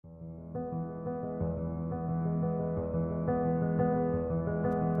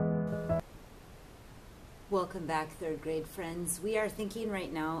Welcome back, third grade friends. We are thinking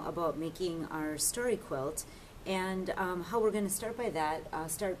right now about making our story quilt, and how we're going to start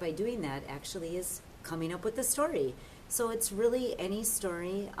by doing that actually is coming up with the story. So it's really any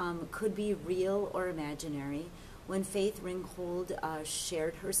story, could be real or imaginary. When Faith Ringhold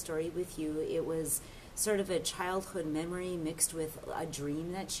shared her story with you, it was sort of a childhood memory mixed with a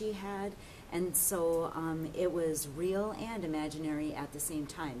dream that she had. And so it was real and imaginary at the same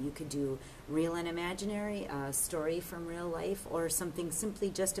time. You could do real and imaginary, a story from real life, or something simply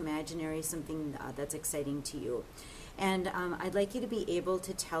just imaginary, something that's exciting to you. And I'd like you to be able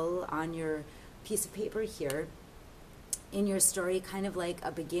to tell on your piece of paper here in your story kind of like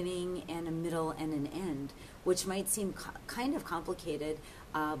a beginning and a middle and an end, which might seem kind of complicated,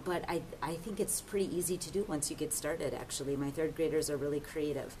 but I think it's pretty easy to do once you get started, actually. My third graders are really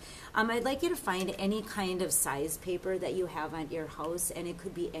creative. I'd like you to find any kind of size paper that you have at your house, and it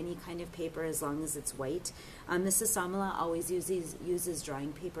could be any kind of paper as long as it's white. Mrs. Samala always uses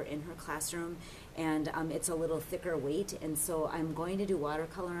drawing paper in her classroom, and it's a little thicker weight, and so I'm going to do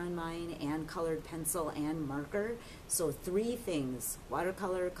watercolor on mine and colored pencil and marker. So 3 things: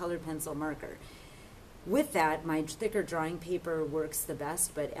 watercolor, colored pencil, marker. With that, my thicker drawing paper works the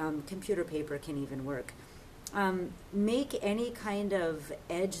best, but computer paper can even work. Make any kind of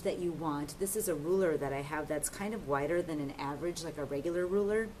edge that you want. This is a ruler that I have that's kind of wider than an average, like a regular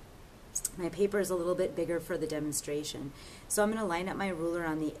ruler. My paper is a little bit bigger for the demonstration. So I'm going to line up my ruler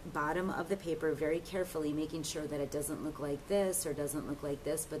on the bottom of the paper very carefully, making sure that it doesn't look like this or doesn't look like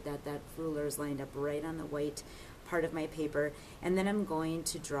this, but that ruler is lined up right on the white part of my paper. And then I'm going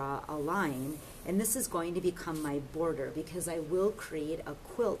to draw a line, and this is going to become my border because I will create a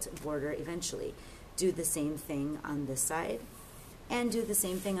quilt border eventually. Do the same thing on this side, and do the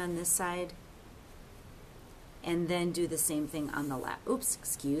same thing on this side, and then do the same thing on the last. Oops,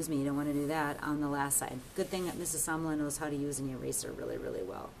 excuse me, you don't want to do that on the last side. Good thing that Mrs. Samla knows how to use an eraser really, really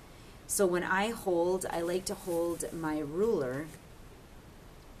well. So when I like to hold my ruler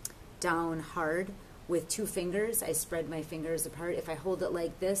down hard with 2 fingers. I spread my fingers apart. If I hold it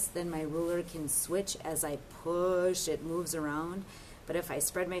like this, then my ruler can switch as I push, it moves around. But if I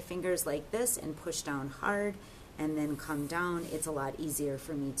spread my fingers like this and push down hard and then come down, it's a lot easier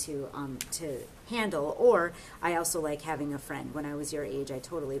for me to handle. Or I also like having a friend. When I was your age, I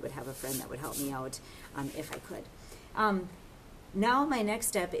totally would have a friend that would help me out if I could. Now my next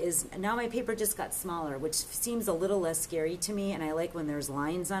step is, now my paper just got smaller, which seems a little less scary to me, and I like when there's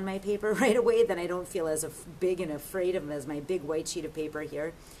lines on my paper right away, then I don't feel as big and afraid of them as my big white sheet of paper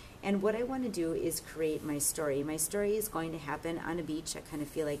here. And what I want to do is create my story. My story is going to happen on a beach. I kind of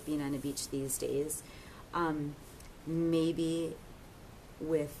feel like being on a beach these days. Maybe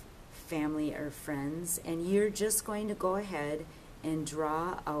with family or friends, and you're just going to go ahead and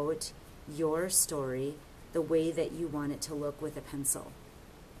draw out your story the way that you want it to look with a pencil.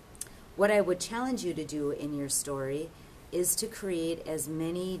 What I would challenge you to do in your story is to create as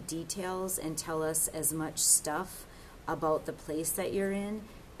many details and tell us as much stuff about the place that you're in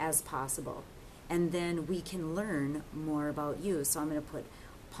as possible. And then we can learn more about you. So I'm going to put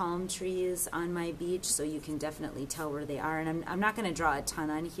palm trees on my beach so you can definitely tell where they are. And I'm not going to draw a ton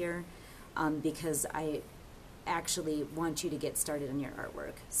on here because I actually want you to get started on your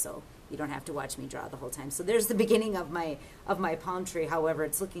artwork. So you don't have to watch me draw the whole time. So there's the beginning of my palm tree. However,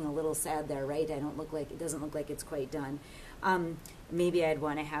 it's looking a little sad there, right? It doesn't look like it's quite done. Maybe I'd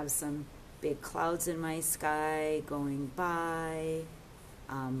want to have some big clouds in my sky going by.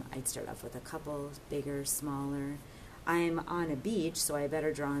 I'd start off with a couple, bigger, smaller. I'm on a beach, so I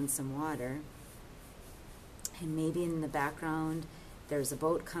better draw in some water. And maybe in the background, there's a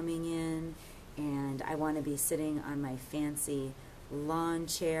boat coming in, and I want to be sitting on my fancy lawn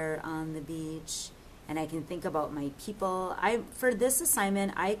chair on the beach, and I can think about my people. For this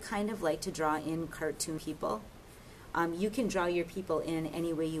assignment, I kind of like to draw in cartoon people. You can draw your people in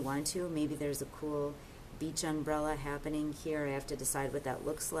any way you want to. Maybe there's a cool beach umbrella happening here. I have to decide what that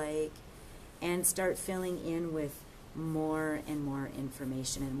looks like, and start filling in with more and more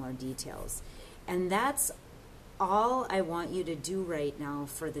information and more details. And that's all I want you to do right now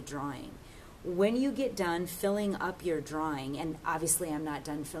for the drawing. When you get done filling up your drawing, and obviously I'm not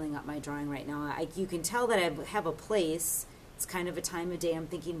done filling up my drawing right now, you can tell that I have a place. It's kind of a time of day. I'm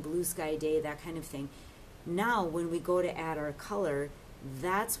thinking blue sky day, that kind of thing. Now when we go to add our color,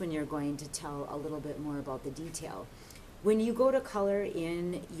 that's when you're going to tell a little bit more about the detail. When you go to color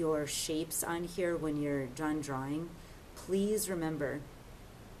in your shapes on here when you're done drawing, please remember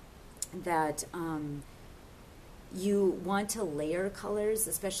that you want to layer colors,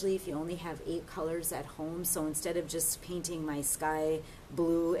 especially if you only have 8 colors at home. So instead of just painting my sky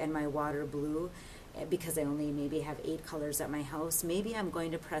blue and my water blue, because I only maybe have 8 colors at my house. Maybe I'm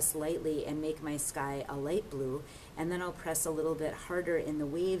going to press lightly and make my sky a light blue, and then I'll press a little bit harder in the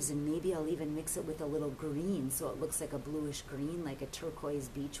waves, and maybe I'll even mix it with a little green so it looks like a bluish green, like a turquoise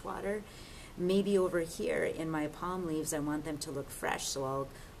beach water. Maybe over here in my palm leaves I want them to look fresh, so I'll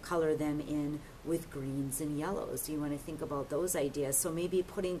color them in with greens and yellows. You want to think about those ideas. So maybe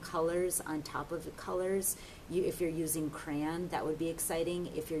putting colors on top of colors. If you're using crayon, that would be exciting.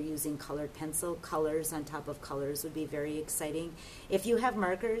 If you're using colored pencil, colors on top of colors would be very exciting. If you have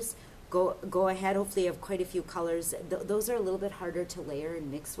markers, go ahead. Hopefully you have quite a few colors. Those are a little bit harder to layer and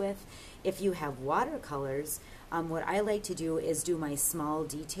mix with. If you have watercolors, what I like to do is do my small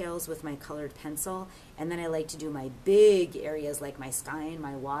details with my colored pencil, and then I like to do my big areas like my sky and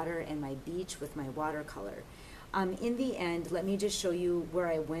my water and my beach with my watercolor. In the end, let me just show you where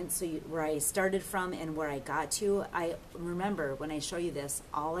I went, where I started from and where I got to. I remember when I show you this,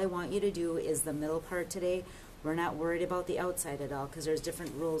 all I want you to do is the middle part today. We're not worried about the outside at all because there's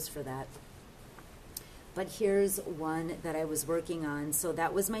different rules for that. But here's one that I was working on. So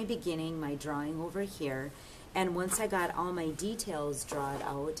that was my beginning, my drawing over here. And once I got all my details drawn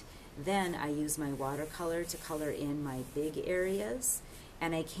out, then I used my watercolor to color in my big areas.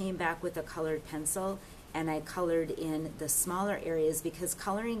 And I came back with a colored pencil and I colored in the smaller areas, because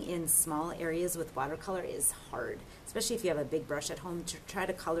coloring in small areas with watercolor is hard, especially if you have a big brush at home. To try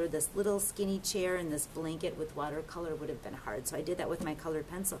to color this little skinny chair and this blanket with watercolor would have been hard. So I did that with my colored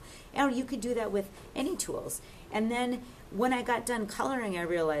pencil. And you could do that with any tools. And then when I got done coloring, I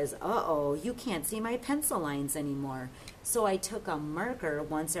realized, uh-oh, you can't see my pencil lines anymore. So I took a marker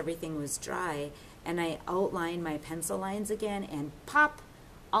once everything was dry, and I outlined my pencil lines again, and pop,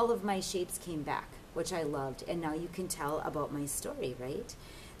 all of my shapes came back, which I loved. And now you can tell about my story, right?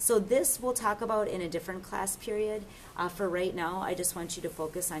 So this we'll talk about in a different class period. For right now, I just want you to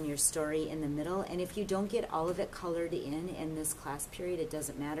focus on your story in the middle. And if you don't get all of it colored in this class period, it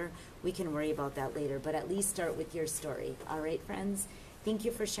doesn't matter. We can worry about that later, but at least start with your story. All right, friends? Thank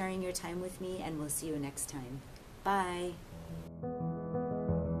you for sharing your time with me, and we'll see you next time. Bye.